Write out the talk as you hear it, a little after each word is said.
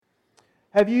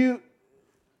Have you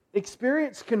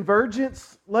experienced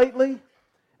convergence lately?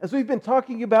 As we've been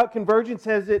talking about convergence,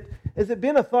 has it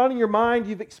been a thought in your mind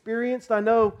you've experienced? I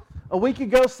know a week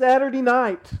ago, Saturday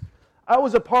night, I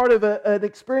was a part of an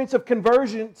experience of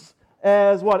convergence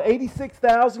as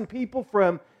 86,000 people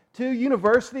from two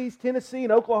universities, Tennessee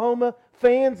and Oklahoma,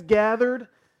 fans gathered,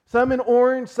 some in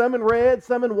orange, some in red,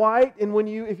 some in white. And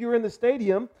if you were in the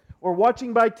stadium or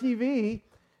watching by TV,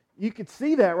 you could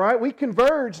see that, right? We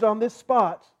converged on this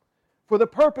spot for the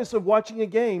purpose of watching a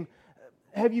game.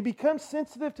 Have you become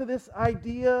sensitive to this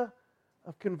idea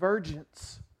of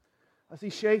convergence? I see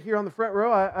Shay here on the front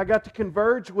row. I got to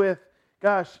converge with,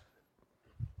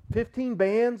 15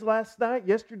 bands last night,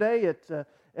 yesterday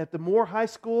at the Moore High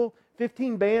School.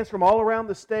 15 bands from all around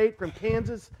the state, from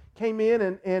Kansas, came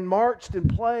in and marched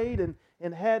and played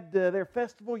and had their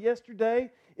festival yesterday.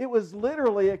 It was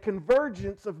literally a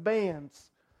convergence of bands.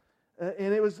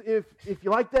 And it was, if you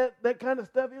like that kind of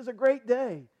stuff, it was a great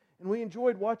day. And we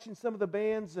enjoyed watching some of the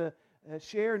bands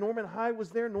share. Norman High was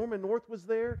there. Norman North was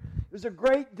there. It was a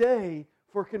great day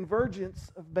for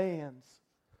convergence of bands.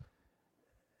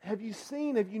 Have you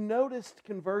noticed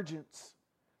convergence?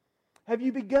 Have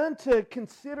you begun to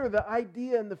consider the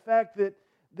idea and the fact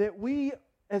that we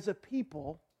as a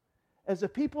people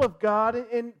of God,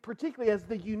 and particularly as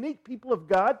the unique people of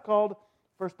God called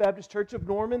First Baptist Church of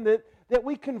Norman, that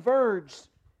we converge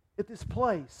at this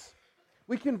place.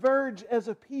 We converge as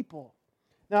a people.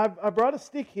 Now, I brought a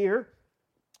stick here.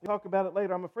 We'll talk about it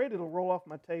later. I'm afraid it'll roll off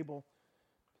my table.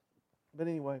 But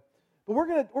anyway, we're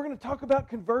going to talk about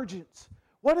convergence.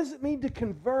 What does it mean to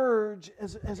converge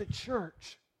as a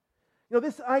church? You know,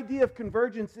 this idea of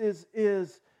convergence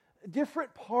is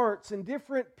different parts and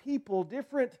different people,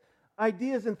 different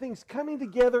ideas and things coming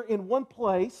together in one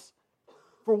place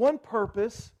for one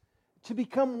purpose to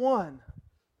become one.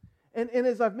 And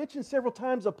as I've mentioned several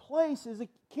times, a place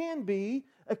can be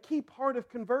a key part of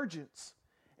convergence.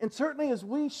 And certainly as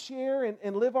we share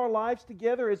and live our lives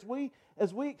together, as we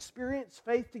experience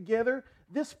faith together,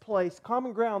 this place,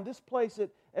 Common Ground, this place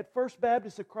at First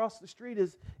Baptist across the street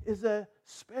is a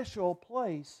special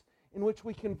place in which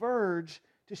we converge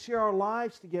to share our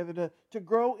lives together, to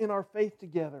grow in our faith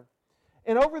together.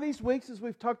 And over these weeks, as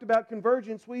we've talked about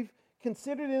convergence, we've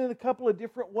considered it in a couple of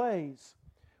different ways.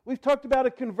 We've talked about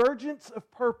a convergence of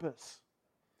purpose.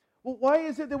 Well, why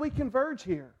is it that we converge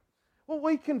here? Well,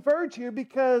 we converge here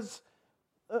because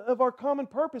of our common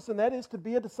purpose, and that is to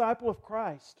be a disciple of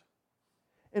Christ.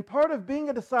 And part of being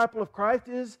a disciple of Christ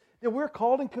is that we're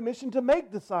called and commissioned to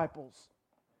make disciples.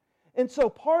 And so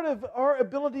part of our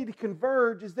ability to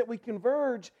converge is that we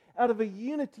converge out of a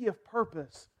unity of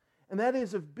purpose, and that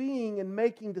is of being and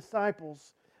making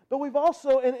disciples. But we've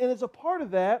also, and as a part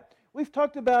of that, we've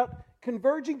talked about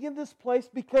converging in this place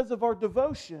because of our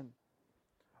devotion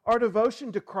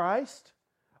to Christ,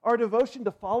 our devotion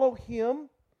to follow Him,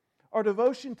 our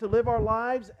devotion to live our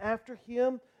lives after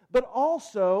Him, but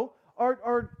also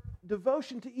our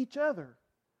devotion to each other,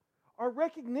 our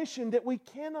recognition that we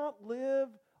cannot live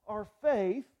our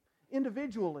faith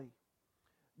individually.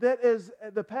 That as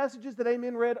the passages that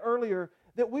Amen read earlier,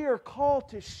 that we are called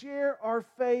to share our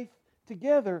faith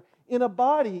together in a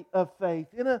body of faith,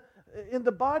 in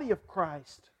the body of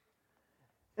Christ.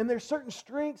 And there's certain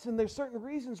strengths and there's certain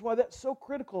reasons why that's so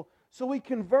critical. So we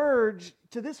converge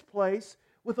to this place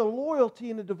with a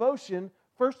loyalty and a devotion,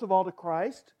 first of all to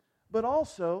Christ, but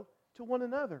also to one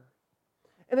another.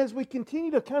 And as we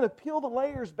continue to kind of peel the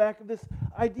layers back of this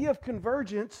idea of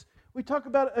convergence, we talk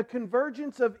about a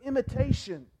convergence of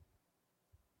imitation.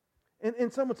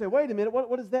 And some would say, wait a minute,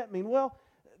 what does that mean? Well,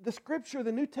 the Scripture,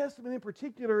 the New Testament in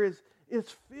particular, is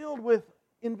filled with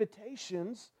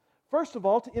invitations, first of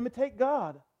all, to imitate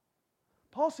God.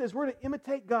 Paul says we're to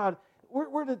imitate God.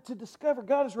 We're to discover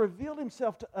God has revealed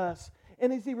Himself to us.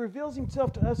 And as He reveals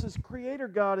Himself to us as Creator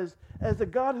God, as a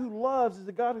God who loves, as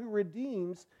a God who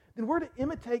redeems, then we're to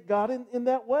imitate God in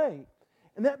that way.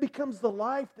 And that becomes the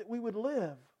life that we would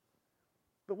live.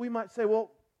 But we might say,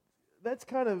 well, that's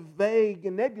kind of vague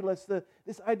and nebulous,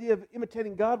 this idea of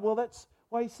imitating God. Well, that's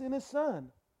why He sent His Son,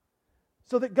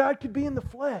 so that God could be in the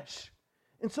flesh.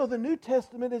 And so the New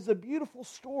Testament is a beautiful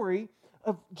story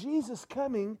of Jesus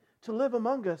coming to live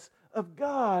among us, of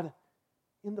God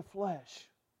in the flesh.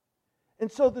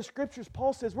 And so the Scriptures,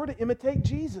 Paul says, we're to imitate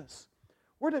Jesus.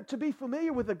 We're to be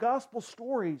familiar with the gospel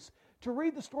stories, to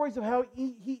read the stories of how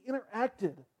he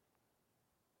interacted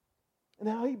and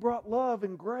how He brought love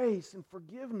and grace and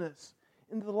forgiveness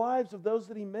into the lives of those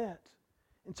that He met.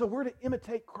 And so we're to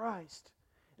imitate Christ.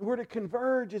 And we're to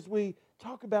converge as we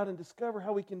talk about and discover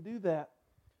how we can do that.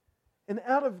 And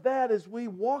out of that, as we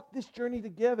walk this journey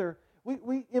together,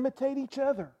 we imitate each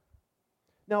other.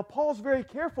 Now, Paul's very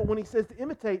careful when he says to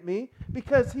imitate me,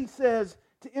 because he says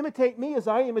to imitate me as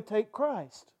I imitate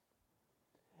Christ.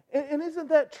 And isn't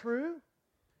that true?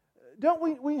 Don't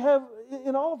we have,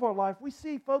 in all of our life, we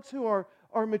see folks who are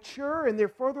mature and they're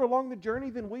further along the journey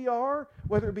than we are,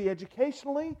 whether it be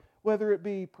educationally, whether it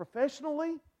be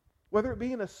professionally, whether it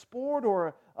be in a sport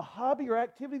or a hobby or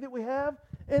activity that we have,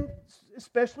 and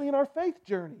especially in our faith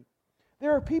journey.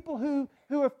 There are people who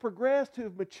have progressed, who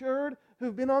have matured, who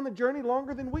have been on the journey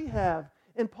longer than we have.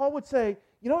 And Paul would say,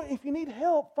 if you need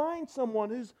help, find someone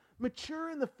who's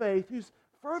mature in the faith, who's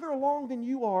further along than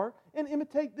you are, and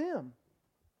imitate them.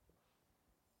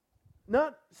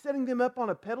 Not setting them up on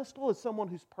a pedestal as someone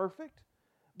who's perfect,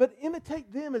 but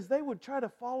imitate them as they would try to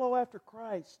follow after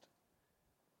Christ.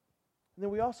 And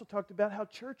then we also talked about how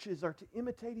churches are to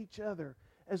imitate each other.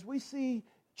 As we see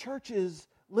churches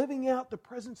living out the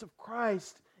presence of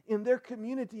Christ in their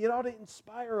community, it ought to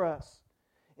inspire us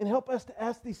and help us to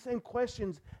ask these same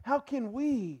questions. How can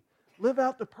we live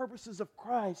out the purposes of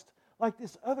Christ like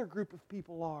this other group of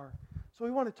people are? So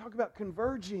we want to talk about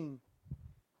converging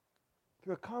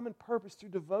through a common purpose, through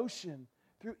devotion,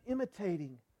 through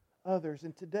imitating others.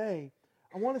 And today,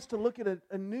 I want us to look at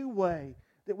a new way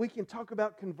that we can talk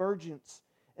about convergence.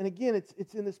 And again,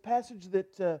 it's in this passage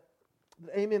that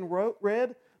Amen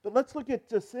read, but let's look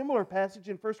at a similar passage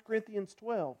in 1 Corinthians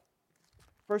 12.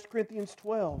 1 Corinthians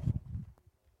 12.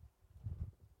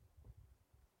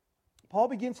 Paul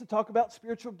begins to talk about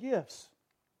spiritual gifts.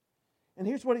 And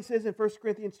here's what he says in 1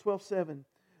 Corinthians 12:7.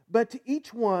 But to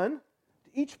each one, to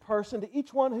each person, to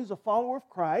each one who's a follower of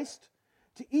Christ,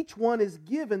 to each one is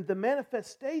given the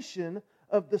manifestation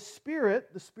of the Spirit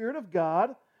of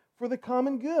God, for the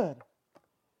common good.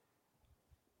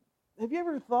 Have you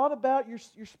ever thought about your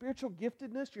spiritual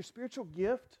giftedness, your spiritual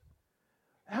gift?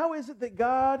 How is it that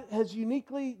God has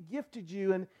uniquely gifted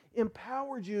you and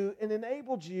empowered you and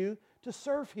enabled you to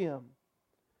serve Him?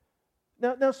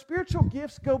 Now, spiritual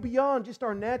gifts go beyond just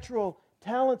our natural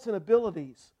talents and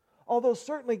abilities. Although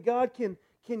certainly God can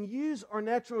use our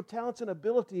natural talents and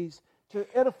abilities to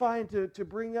edify and to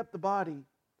bring up the body.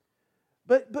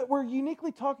 But we're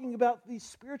uniquely talking about these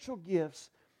spiritual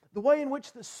gifts, the way in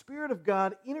which the Spirit of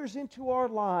God enters into our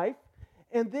life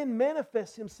and then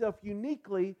manifests Himself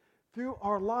uniquely through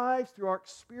our lives, through our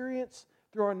experience,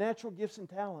 through our natural gifts and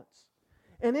talents.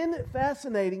 And isn't it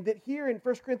fascinating that here in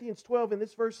 1 Corinthians 12, in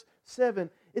this verse 7,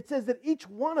 it says that each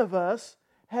one of us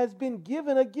has been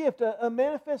given a gift, a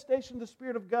manifestation of the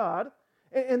Spirit of God.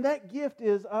 And that gift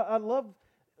is, I love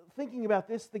thinking about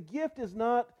this, the gift is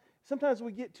not, sometimes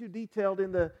we get too detailed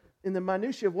in the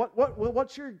minutiae of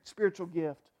what's your spiritual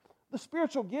gift. The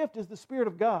spiritual gift is the Spirit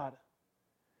of God.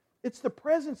 It's the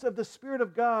presence of the Spirit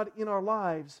of God in our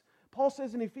lives. Paul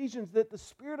says in Ephesians that the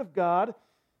Spirit of God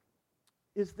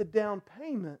is the down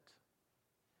payment.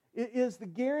 It is the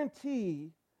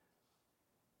guarantee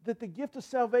that the gift of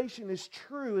salvation is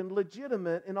true and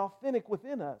legitimate and authentic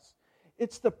within us.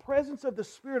 It's the presence of the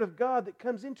Spirit of God that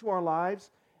comes into our lives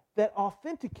that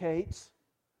authenticates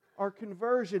our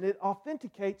conversion. It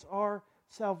authenticates our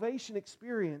salvation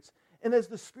experience. And as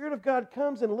the Spirit of God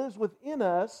comes and lives within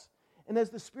us, and as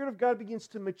the Spirit of God begins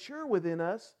to mature within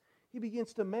us, He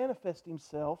begins to manifest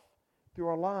Himself through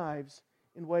our lives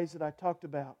in ways that I talked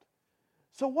about.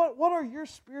 So what are your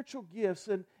spiritual gifts,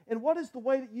 and what is the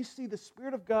way that you see the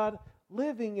Spirit of God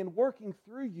living and working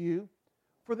through you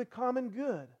for the common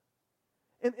good?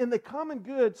 And the common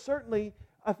good certainly,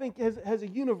 I think, has a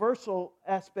universal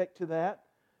aspect to that.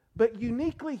 But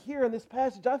uniquely here in this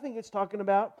passage, I think it's talking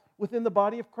about within the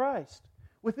body of Christ,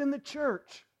 within the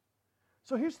church.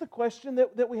 So here's the question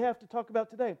that we have to talk about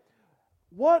today.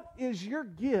 What is your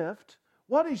gift?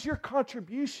 What is your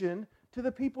contribution to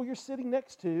the people you're sitting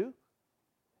next to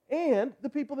and the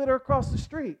people that are across the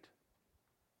street?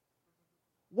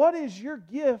 What is your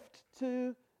gift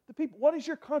to the people? What is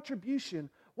your contribution?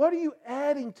 What are you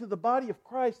adding to the body of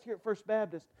Christ here at First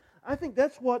Baptist? I think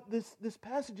that's what this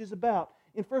passage is about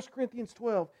in 1 Corinthians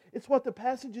 12. It's what the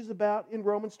passage is about in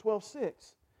Romans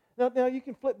 12:6. Now you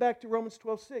can flip back to Romans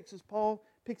 12:6 as Paul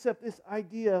picks up this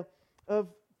idea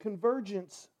of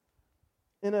convergence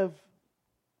and of,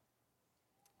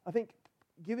 I think,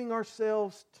 giving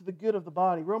ourselves to the good of the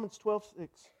body. Romans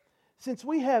 12:6. Since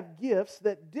we have gifts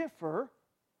that differ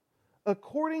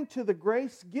according to the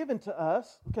grace given to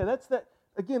us. Okay, that's that.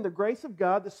 Again, the grace of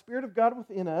God, the Spirit of God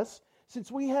within us. Since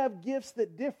we have gifts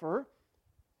that differ,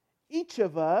 each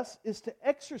of us is to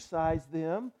exercise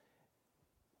them.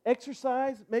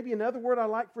 Exercise, maybe another word I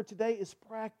like for today is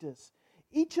practice.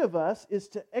 Each of us is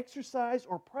to exercise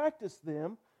or practice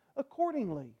them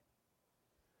accordingly.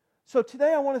 So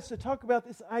today I want us to talk about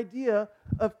this idea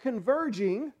of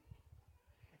converging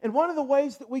And one of the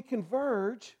ways that we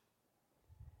converge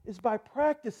is by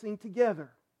practicing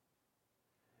together,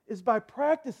 is by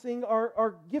practicing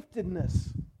our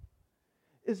giftedness,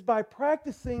 is by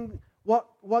practicing what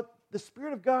the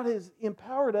Spirit of God has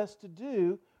empowered us to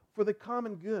do for the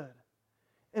common good.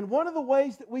 And one of the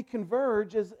ways that we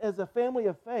converge as a family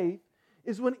of faith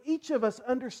is when each of us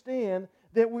understand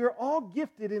that we're all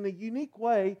gifted in a unique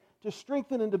way to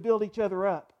strengthen and to build each other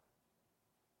up.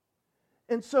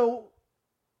 And so,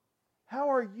 how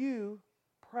are you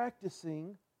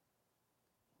practicing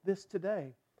this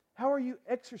today? How are you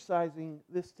exercising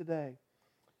this today?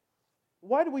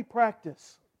 Why do we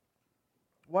practice?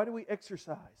 Why do we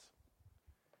exercise?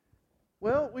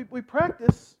 Well, we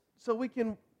practice so we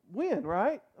can win,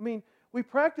 right? I mean, we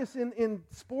practice in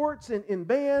sports, in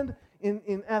band,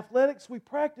 in athletics. We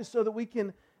practice so that we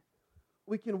can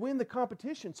win the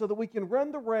competition, so that we can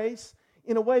run the race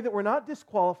in a way that we're not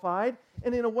disqualified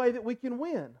and in a way that we can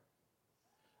win.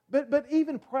 But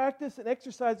even practice and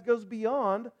exercise goes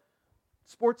beyond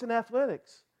sports and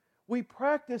athletics. We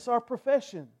practice our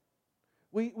profession.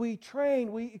 We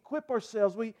train, we equip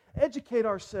ourselves, we educate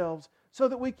ourselves so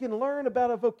that we can learn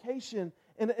about a vocation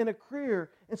and a career,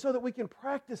 and so that we can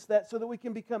practice that, so that we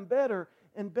can become better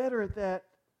and better at that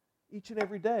each and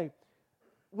every day.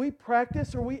 We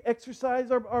practice or we exercise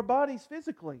our bodies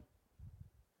physically.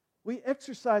 We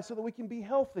exercise so that we can be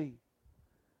healthy,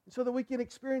 so that we can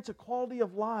experience a quality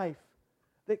of life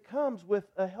that comes with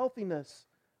a healthiness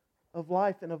of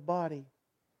life and of body.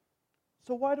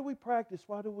 So why do we practice?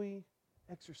 Why do we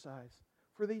exercise?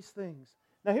 For these things.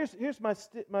 Now here's my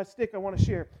stick I want to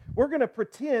share. We're going to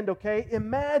pretend, okay,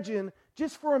 imagine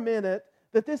just for a minute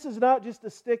that this is not just a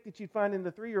stick that you'd find in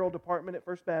the 3-year-old department at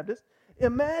First Baptist.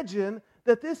 Imagine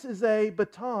that this is a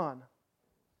baton,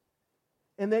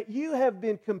 and that you have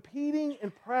been competing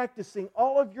and practicing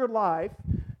all of your life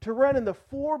to run in the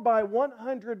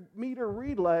 4x100 meter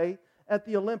relay at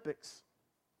the Olympics.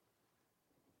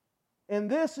 And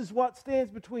this is what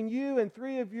stands between you and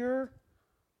 3 of your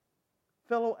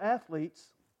fellow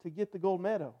athletes to get the gold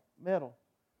medal.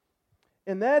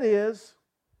 And that is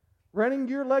running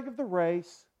your leg of the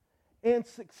race and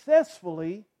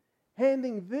successfully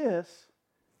handing this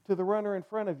to the runner in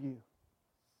front of you.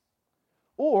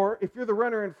 Or, if you're the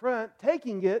runner in front,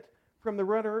 taking it from the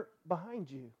runner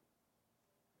behind you.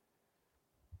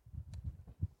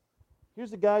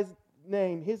 Here's the guy's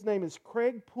name. His name is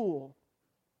Craig Poole.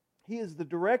 He is the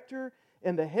director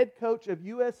and the head coach of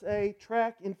USA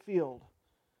Track and Field.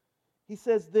 He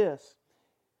says this.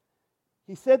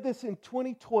 He said this in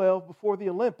 2012 before the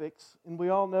Olympics, and we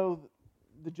all know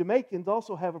the Jamaicans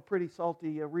also have a pretty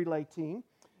salty relay team.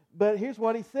 But here's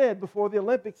what he said before the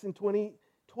Olympics in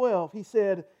 2012. He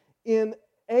said, in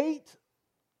 8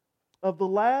 of the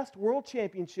last World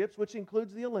Championships, which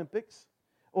includes the Olympics,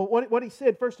 well, what he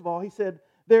said, first of all, he said,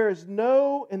 there is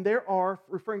no, and there are,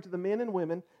 referring to the men and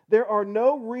women, there are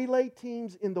no relay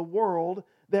teams in the world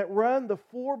that run the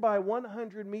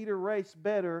 4x100 meter race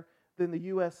better than the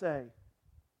USA.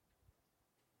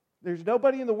 There's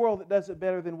nobody in the world that does it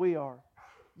better than we are.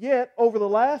 Yet, over the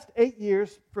last 8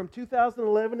 years, from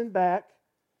 2011 and back,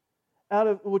 out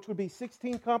of which would be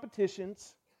 16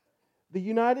 competitions, the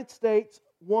United States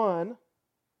won,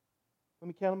 let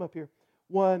me count them up here,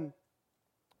 won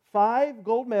 5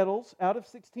 gold medals out of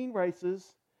 16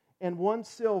 races and 1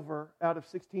 silver out of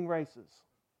 16 races.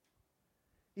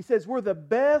 He says we're the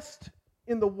best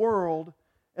in the world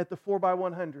at the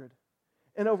 4x100.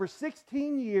 And over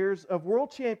 16 years of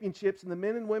world championships in the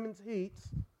men and women's heats,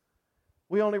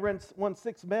 we only won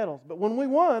 6 medals. But when we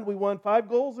won 5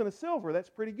 golds and a silver. That's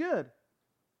pretty good.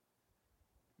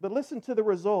 But listen to the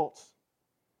results.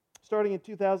 Starting in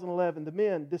 2011, the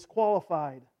men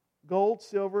disqualified. Gold,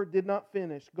 silver, did not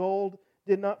finish. Gold,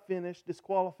 did not finish.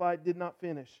 Disqualified, did not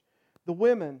finish. The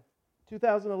women,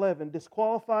 2011,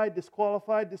 disqualified,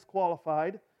 disqualified,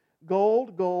 disqualified.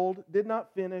 Gold, gold, did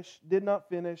not finish,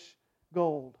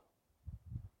 gold.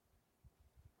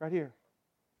 Right here.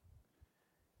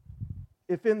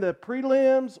 If in the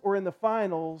prelims or in the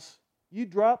finals you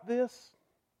drop this,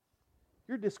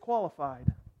 you're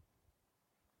disqualified.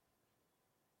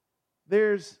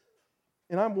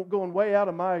 And I'm going way out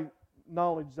of my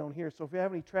knowledge zone here, so if you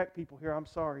have any track people here, I'm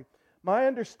sorry. My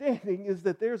understanding is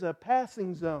that there's a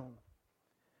passing zone.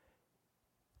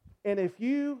 And if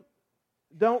you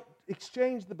don't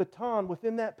exchange the baton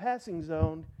within that passing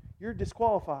zone, you're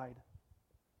disqualified.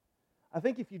 I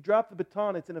think if you drop the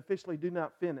baton, it's an officially do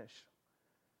not finish.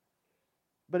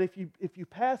 But if you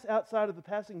pass outside of the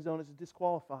passing zone, it's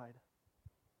disqualified.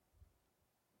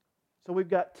 So we've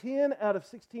got 10 out of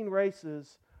 16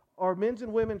 races, our men's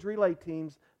and women's relay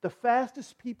teams, the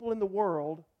fastest people in the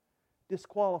world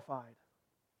disqualified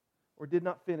or did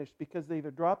not finish because they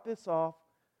either dropped this off,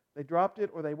 they dropped it,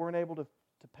 or they weren't able to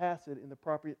pass it in the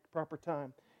proper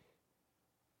time.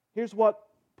 Here's what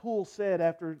Poole said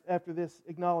after this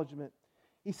acknowledgement.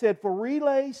 He said, for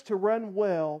relays to run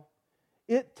well,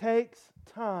 it takes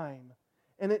time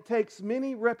and it takes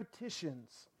many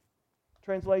repetitions.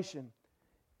 Translation,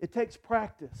 it takes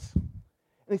practice. And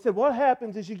he said, what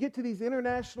happens is you get to these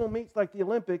international meets like the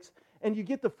Olympics, and you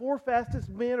get the 4 fastest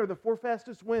men or the 4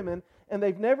 fastest women, and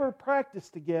they've never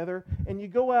practiced together, and you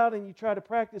go out and you try to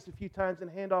practice a few times and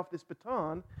hand off this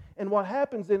baton. And what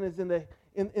happens then is in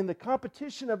the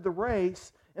competition of the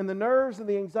race, and the nerves and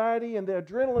the anxiety and the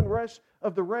adrenaline rush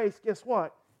of the race, guess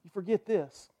what? You forget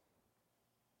this.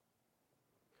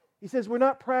 He says, we're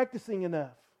not practicing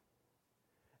enough.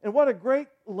 And what a great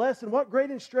lesson, what great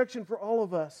instruction for all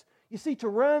of us. You see, to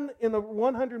run in the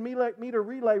 100-meter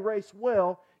relay race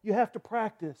well, you have to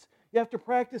practice. You have to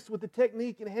practice with the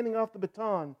technique and handing off the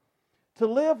baton. To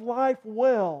live life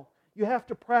well, you have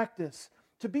to practice.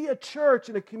 To be a church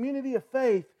and a community of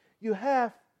faith, you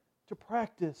have to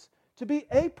practice. To be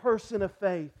a person of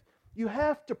faith, you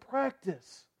have to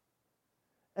practice.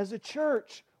 As a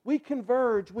church, we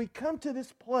converge, we come to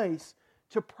this place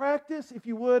to practice, if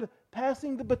you would,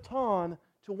 passing the baton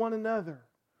to one another.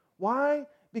 Why?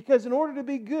 Because in order to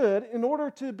be good, in order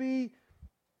to be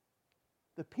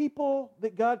the people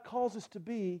that God calls us to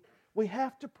be, we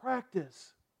have to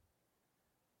practice.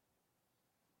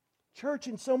 Church,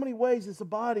 in so many ways, is a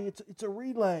body. It's a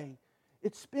relay.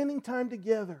 It's spending time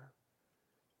together.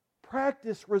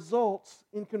 Practice results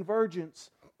in convergence.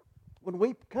 When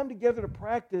we come together to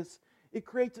practice, it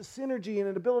creates a synergy and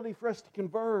an ability for us to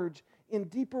converge in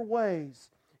deeper ways.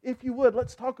 If you would,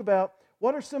 let's talk about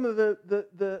what are some of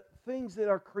the things that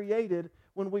are created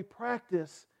when we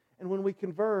practice and when we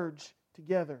converge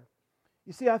together.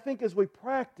 You see, I think as we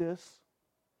practice,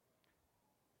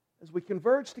 as we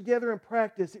converge together and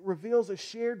practice, it reveals a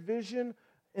shared vision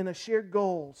and a shared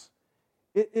goals.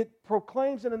 It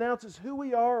proclaims and announces who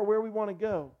we are or where we want to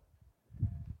go.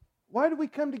 Why do we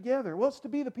come together? Well, it's to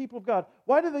be the people of God.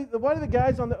 Why do the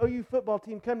guys on the OU football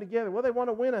team come together? Well, they want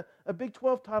to win a Big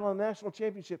 12 title and a national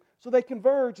championship. So they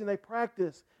converge and they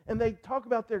practice and they talk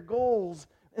about their goals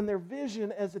and their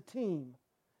vision as a team.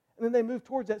 And then they move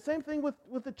towards that. Same thing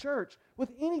with the church, with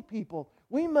any people.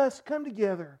 We must come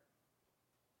together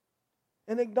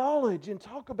and acknowledge and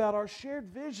talk about our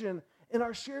shared vision and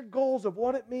our shared goals of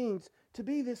what it means to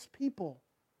be this people.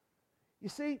 You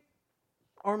see,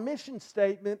 our mission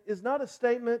statement is not a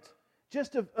statement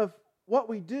just of what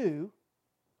we do,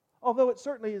 although it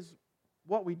certainly is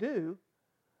what we do,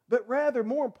 but rather,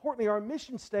 more importantly, our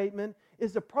mission statement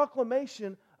is a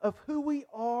proclamation of who we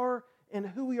are and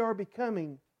who we are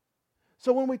becoming.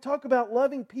 So when we talk about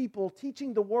loving people,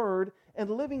 teaching the Word, and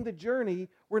living the journey,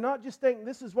 we're not just saying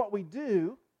this is what we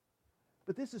do,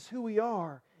 but this is who we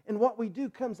are. And what we do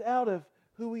comes out of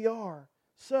who we are.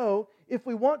 So, if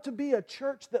we want to be a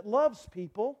church that loves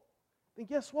people, then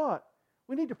guess what?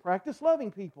 We need to practice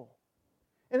loving people.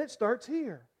 And it starts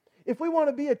here. If we want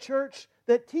to be a church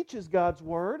that teaches God's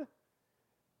Word,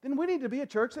 then we need to be a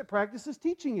church that practices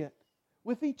teaching it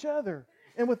with each other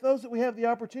and with those that we have the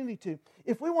opportunity to.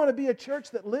 If we want to be a church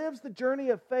that lives the journey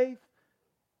of faith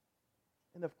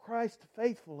and of Christ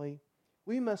faithfully,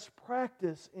 we must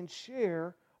practice and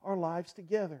share our lives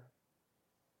together.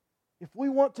 If we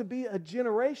want to be a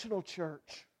generational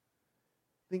church,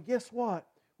 then guess what?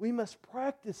 We must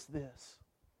practice this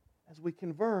as we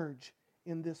converge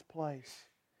in this place.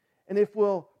 And if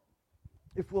we'll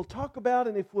talk about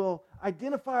and if we'll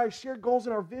identify our shared goals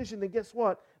and our vision, then guess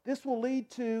what? This will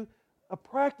lead to a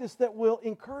practice that will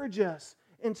encourage us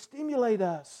and stimulate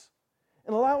us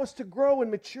and allow us to grow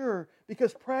and mature,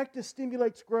 because practice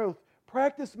stimulates growth.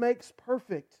 Practice makes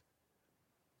perfect.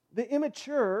 The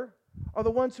immature are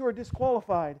the ones who are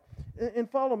disqualified. And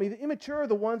follow me. The immature are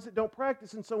the ones that don't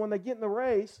practice, and so when they get in the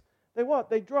race, they what?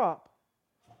 They drop.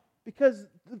 Because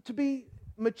to be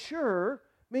mature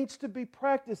means to be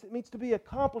practiced. It means to be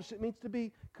accomplished. It means to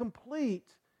be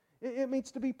complete. It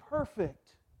means to be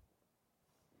perfect.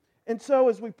 And so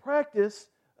as we practice,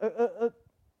 a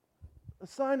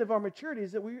sign of our maturity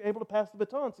is that we're able to pass the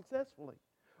baton successfully.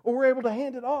 Or we're able to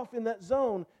hand it off in that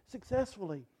zone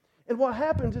successfully. And what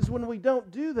happens is when we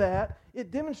don't do that, it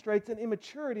demonstrates an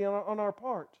immaturity on our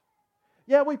part.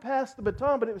 Yeah, we passed the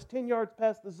baton, but it was 10 yards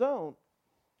past the zone.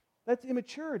 That's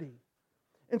immaturity.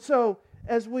 And so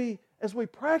as we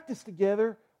practice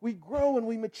together, we grow and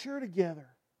we mature together.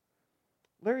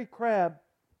 Larry Crabb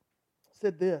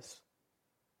said this,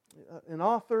 an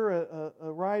author,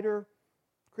 a writer,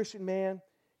 Christian man.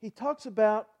 He talks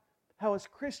about how as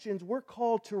Christians we're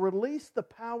called to release the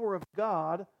power of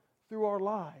God through our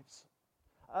lives.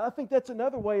 I think that's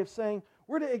another way of saying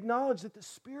we're to acknowledge that the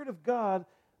Spirit of God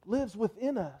lives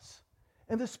within us.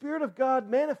 And the Spirit of God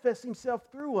manifests Himself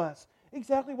through us.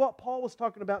 Exactly what Paul was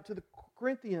talking about to the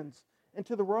Corinthians and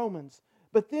to the Romans.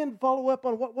 But then follow up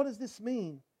on what does this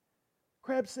mean?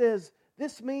 Crabb says,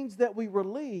 this means that we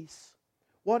release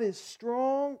what is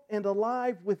strong and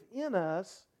alive within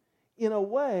us in a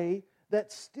way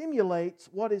that stimulates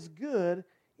what is good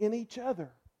in each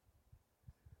other.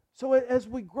 So as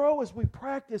we grow, as we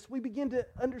practice, we begin to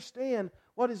understand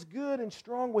what is good and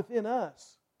strong within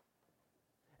us.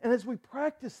 And as we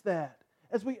practice that,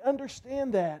 as we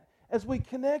understand that, as we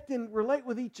connect and relate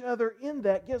with each other in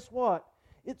that, guess what?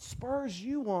 It spurs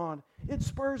you on. It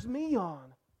spurs me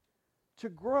on to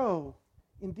grow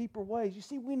in deeper ways. You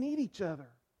see, we need each other.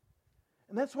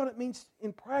 And that's what it means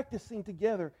in practicing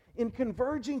together, in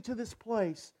converging to this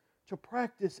place. To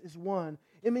practice is one.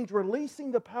 It means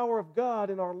releasing the power of God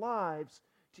in our lives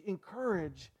to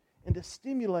encourage and to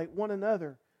stimulate one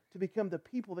another to become the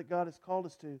people that God has called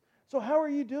us to. So how are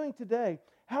you doing today?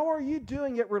 How are you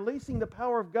doing at releasing the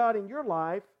power of God in your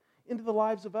life into the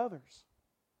lives of others?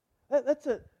 That's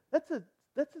a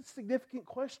significant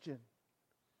question.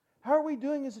 How are we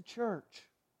doing as a church?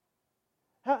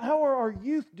 How are our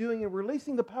youth doing in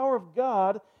releasing the power of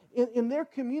God in their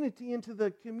community into the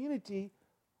community,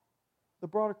 the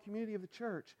broader community of the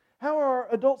church? How are our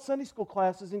adult Sunday school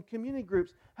classes and community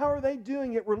groups, how are they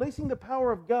doing at releasing the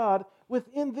power of God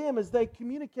within them as they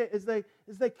communicate, as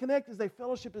they connect, as they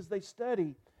fellowship, as they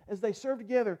study, as they serve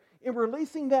together, in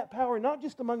releasing that power not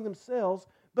just among themselves,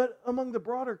 but among the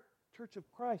broader church of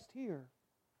Christ here,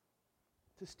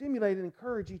 to stimulate and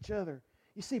encourage each other.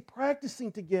 You see,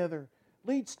 practicing together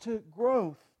leads to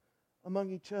growth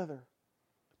among each other.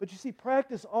 But you see,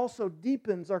 practice also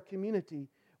deepens our community.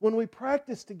 When we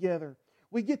practice together,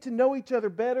 we get to know each other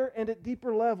better and at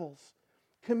deeper levels.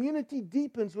 Community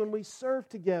deepens when we serve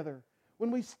together, when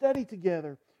we study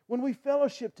together, when we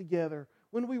fellowship together,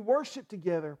 when we worship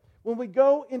together, when we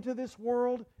go into this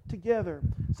world together.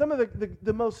 Some of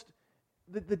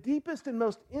the deepest and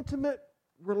most intimate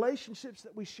relationships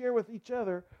that we share with each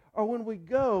other are when we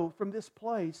go from this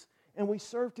place and we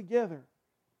serve together.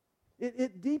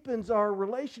 It deepens our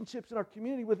relationships in our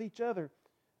community with each other.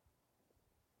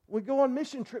 We go on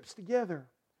mission trips together.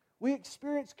 We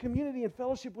experience community and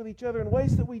fellowship with each other in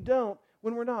ways that we don't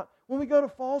when we're not. When we go to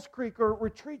Falls Creek or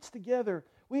retreats together,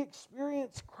 we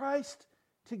experience Christ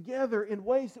together in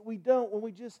ways that we don't when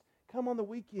we just come on the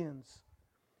weekends.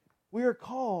 We are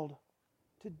called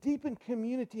to deepen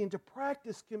community and to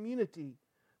practice community.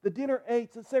 The dinner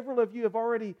eights, and several of you have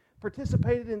already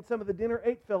participated in some of the dinner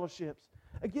eight fellowships.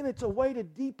 Again, it's a way to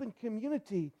deepen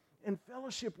community and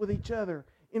fellowship with each other,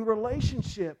 in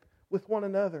relationship with one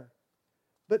another.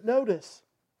 But notice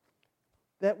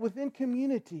that within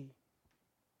community,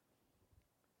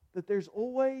 that there's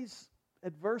always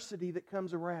adversity that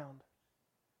comes around.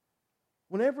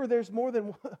 Whenever there's more than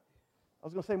one, I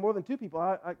was going to say more than two people.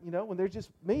 When there's just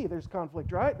me, there's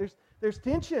conflict, right? There's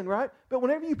tension, right? But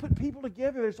whenever you put people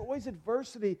together, there's always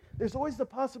adversity. There's always the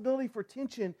possibility for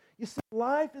tension. You see,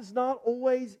 life is not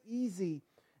always easy.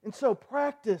 And so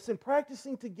practice and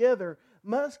practicing together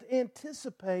must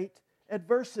anticipate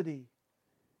adversity.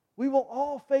 We will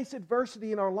all face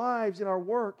adversity in our lives, in our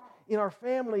work, in our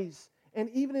families, and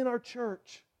even in our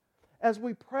church. As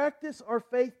we practice our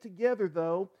faith together,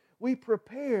 though, we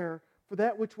prepare for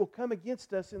that which will come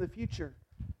against us in the future.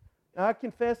 Now, I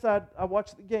confess I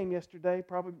watched the game yesterday.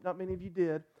 Probably not many of you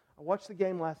did. I watched the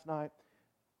game last night.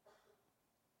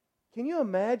 Can you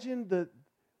imagine the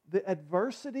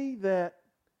adversity that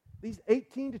these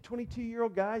 18 to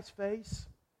 22-year-old guys face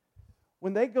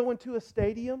when they go into a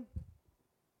stadium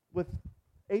with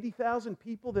 80,000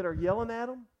 people that are yelling at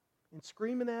them and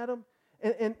screaming at them?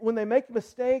 And when they make a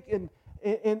mistake and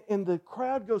the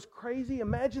crowd goes crazy,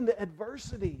 imagine the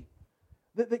adversity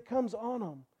that comes on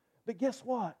them. But guess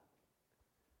what?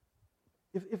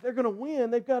 If they're going to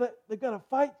win, they've got to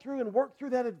fight through and work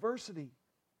through that adversity.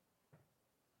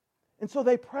 And so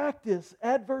they practice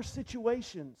adverse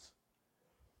situations.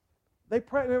 They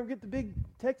get the big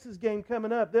Texas game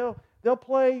coming up. They'll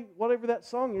play whatever that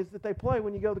song is that they play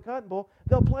when you go to the Cotton Bowl.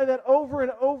 They'll play that over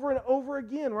and over and over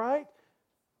again, right?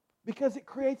 Because it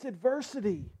creates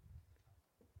adversity.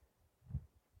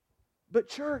 But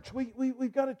church,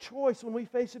 we've got a choice when we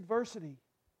face adversity.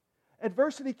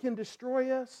 Adversity can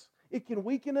destroy us. It can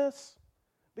weaken us.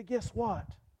 But guess what?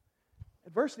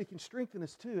 Adversity can strengthen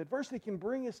us too. Adversity can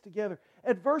bring us together.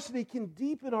 Adversity can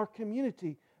deepen our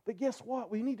community. But guess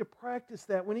what? We need to practice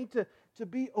that. We need to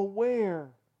be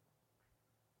aware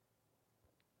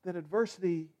that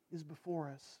adversity is before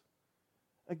us.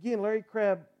 Again, Larry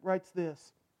Crabb writes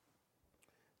this: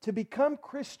 to become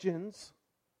Christians,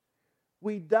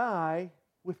 we die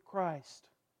with Christ.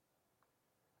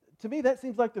 To me, that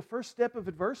seems like the first step of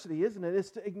adversity, isn't it?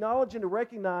 It's to acknowledge and to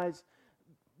recognize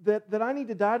that I need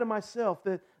to die to myself,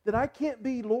 that I can't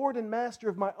be Lord and Master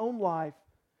of my own life,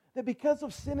 that because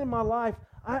of sin in my life,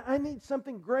 I need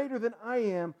something greater than I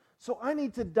am, so I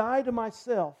need to die to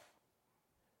myself.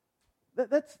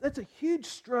 That's a huge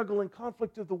struggle and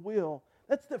conflict of the will.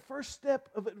 That's the first step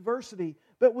of adversity,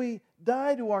 but we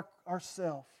die to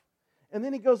ourself. And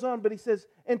then he goes on, but he says,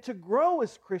 and to grow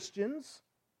as Christians,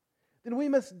 then we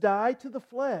must die to the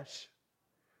flesh,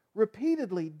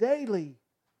 repeatedly, daily,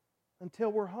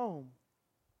 until we're home.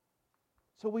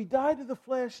 So we die to the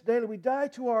flesh daily. We die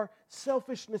to our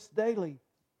selfishness daily.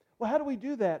 Well, how do we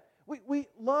do that? We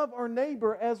love our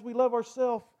neighbor as we love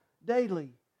ourselves daily.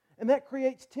 And that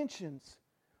creates tensions.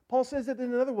 Paul says it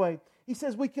in another way. He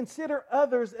says we consider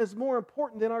others as more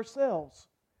important than ourselves.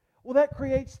 Well, that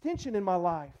creates tension in my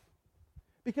life,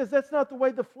 because that's not the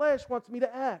way the flesh wants me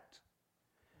to act.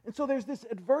 And so there's this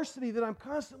adversity that I'm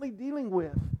constantly dealing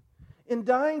with. In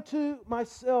dying to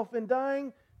myself and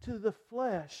dying to the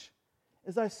flesh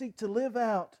as I seek to live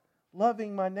out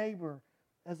loving my neighbor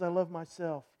as I love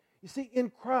myself. You see, in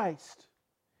Christ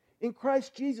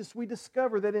Jesus, we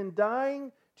discover that in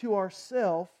dying to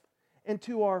ourself and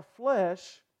to our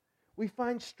flesh, we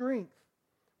find strength,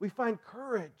 we find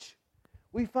courage,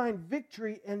 we find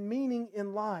victory and meaning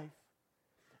in life.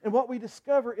 And what we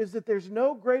discover is that there's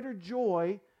no greater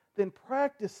joy than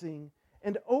practicing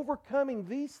and overcoming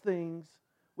these things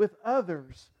with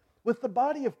others, with the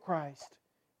body of Christ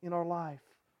in our life.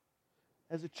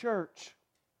 As a church,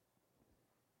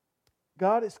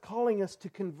 God is calling us to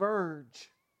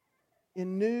converge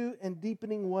in new and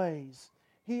deepening ways.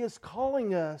 He is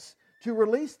calling us to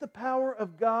release the power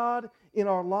of God in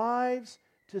our lives,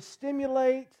 to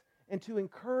stimulate and to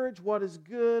encourage what is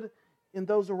good in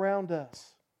those around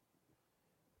us.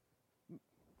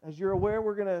 As you're aware,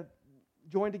 we're going to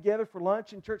join together for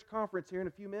lunch and church conference here in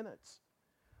a few minutes.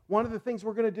 One of the things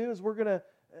we're going to do is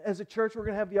as a church, we're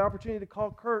going to have the opportunity to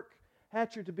call Kirk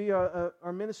Hatcher to be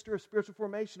our minister of spiritual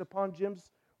formation upon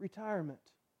Jim's retirement.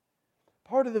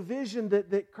 Part of the vision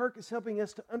that Kirk is helping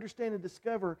us to understand and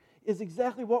discover is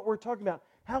exactly what we're talking about.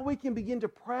 How we can begin to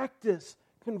practice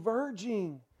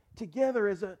converging together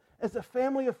as a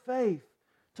family of faith,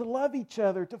 to love each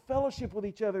other, to fellowship with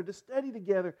each other, to study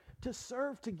together, to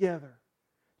serve together,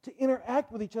 to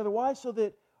interact with each other. Why? So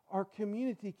that our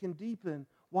community can deepen.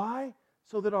 Why?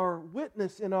 So that our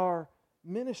witness in our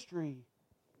ministry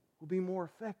will be more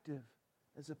effective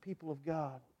as a people of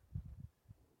God.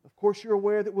 Of course, you're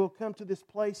aware that we'll come to this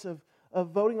place of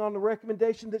voting on the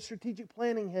recommendation that strategic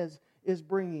planning is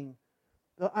bringing.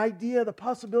 The idea, the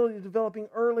possibility of developing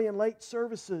early and late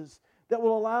services that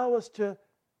will allow us to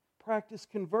practice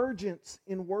convergence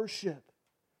in worship.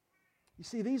 You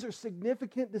see, these are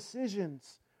significant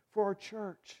decisions for our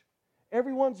church.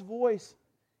 Everyone's voice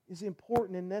is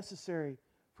important and necessary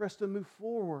for us to move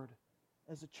forward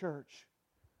as a church.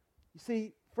 You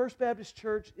see, First Baptist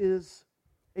Church is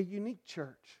a unique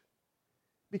church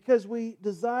because we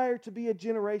desire to be a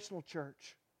generational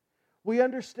church. We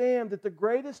understand that the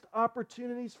greatest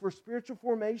opportunities for spiritual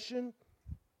formation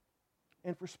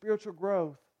and for spiritual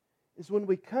growth is when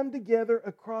we come together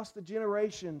across the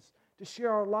generations to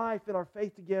share our life and our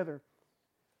faith together.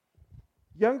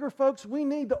 Younger folks, we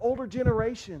need the older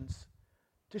generations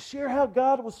to share how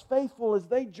God was faithful as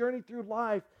they journeyed through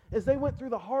life, as they went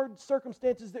through the hard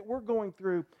circumstances that we're going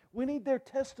through. We need their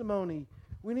testimony.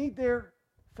 We need their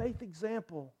faith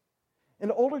example.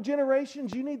 And older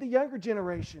generations, you need the younger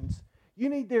generations. You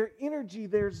need their energy,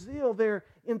 their zeal, their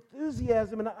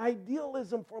enthusiasm and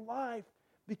idealism for life.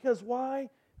 Because why?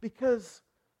 Because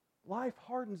life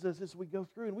hardens us as we go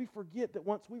through, and we forget that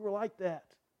once we were like that.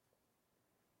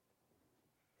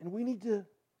 And we need to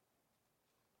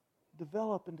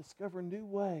develop and discover new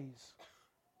ways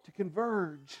to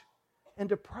converge and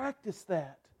to practice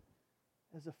that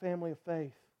as a family of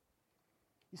faith.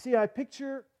 You see, I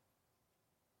picture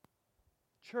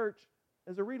church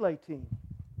as a relay team.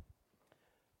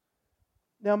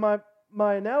 Now,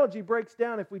 my analogy breaks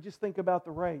down if we just think about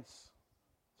the race.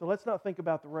 So let's not think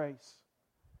about the race.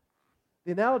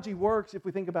 The analogy works if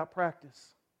we think about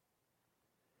practice.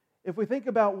 If we think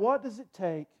about what does it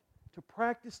take to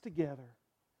practice together,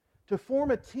 to form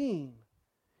a team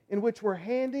in which we're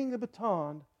handing the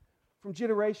baton from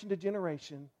generation to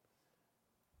generation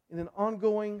in an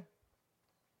ongoing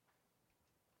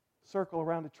circle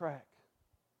around a track.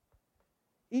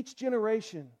 Each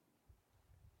generation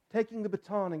taking the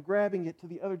baton and grabbing it to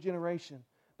the other generation.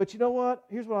 But you know what?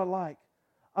 Here's what I like.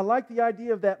 I like the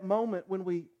idea of that moment when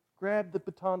we grab the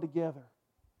baton together.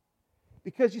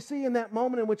 Because you see, in that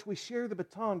moment in which we share the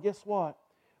baton, guess what?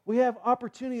 We have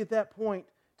opportunity at that point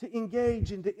to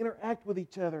engage and to interact with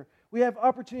each other. We have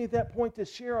opportunity at that point to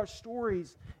share our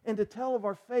stories and to tell of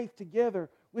our faith together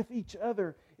with each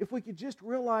other. If we could just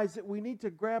realize that we need to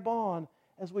grab on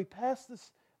as we pass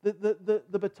the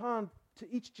baton to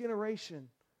each generation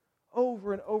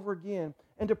over and over again,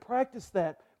 and to practice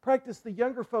that. Practice the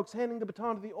younger folks handing the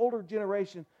baton to the older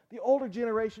generations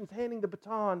handing the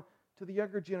baton to the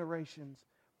younger generations.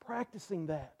 Practicing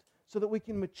that so that we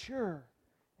can mature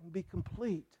and be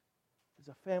complete as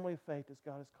a family of faith as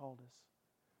God has called us.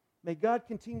 May God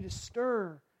continue to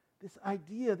stir this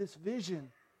idea, this vision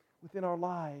within our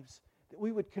lives, that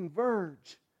we would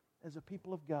converge as a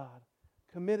people of God,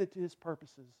 committed to His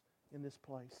purposes in this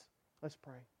place. Let's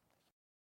pray.